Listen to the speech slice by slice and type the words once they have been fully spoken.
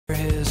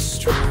his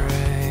strength,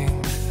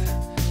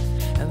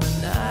 and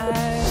the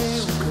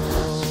night will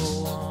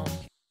go on.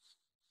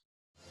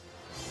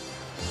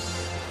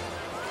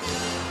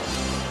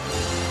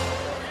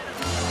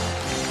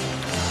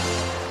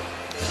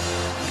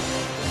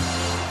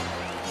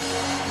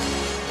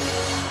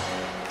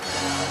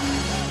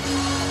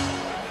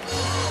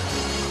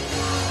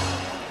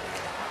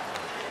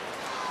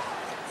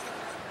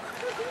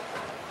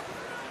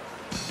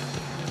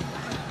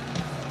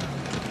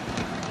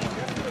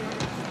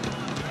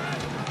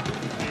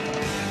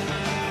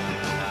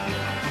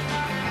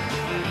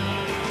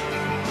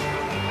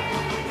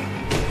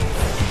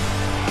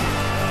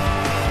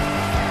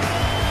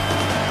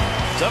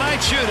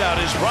 Tonight's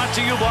shootout is brought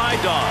to you by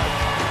Dodge.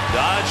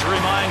 Dodge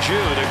reminds you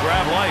to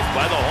grab life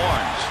by the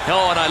horns.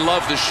 Oh, and I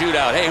love the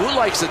shootout. Hey, who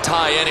likes a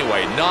tie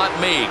anyway? Not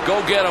me. Go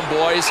get them,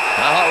 boys.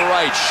 All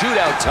right,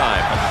 shootout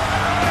time.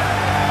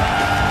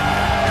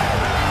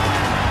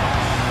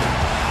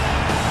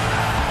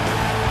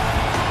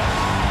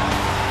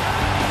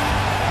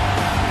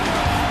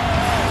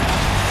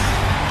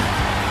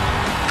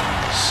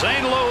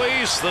 St.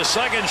 Louis, the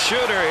second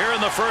shooter here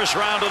in the first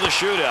round of the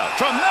shootout.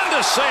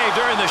 Tremendous save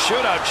during the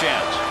shootout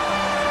chance.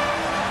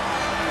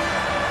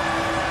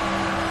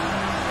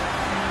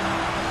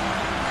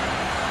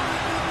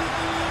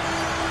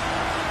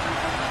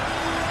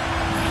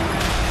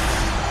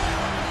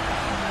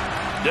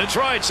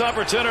 Detroit's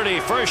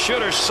opportunity, first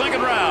shooter,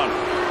 second round.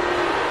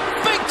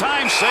 Big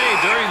time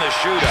save during the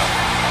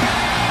shootout.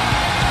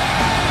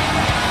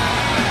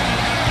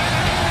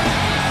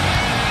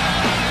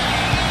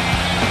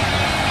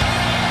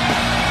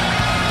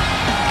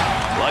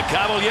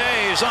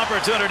 Cavalier's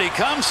opportunity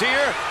comes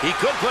here. He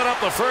could put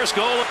up the first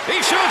goal. He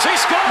shoots, he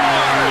scores!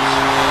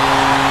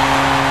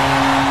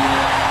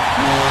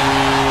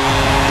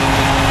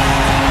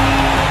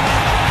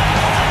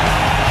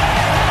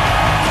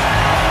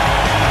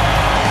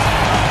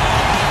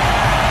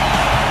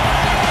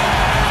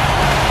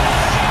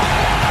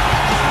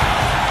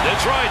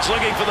 Detroit's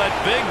looking for that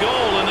big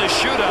goal in this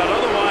shootout.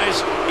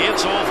 Otherwise,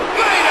 it's over.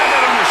 Great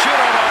effort in the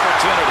shootout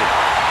opportunity.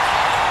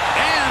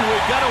 And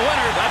we've got a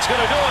winner. That's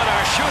going to do it.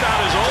 Our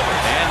shootout is over.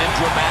 And in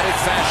dramatic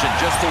fashion,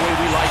 just the way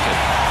we like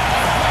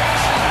it.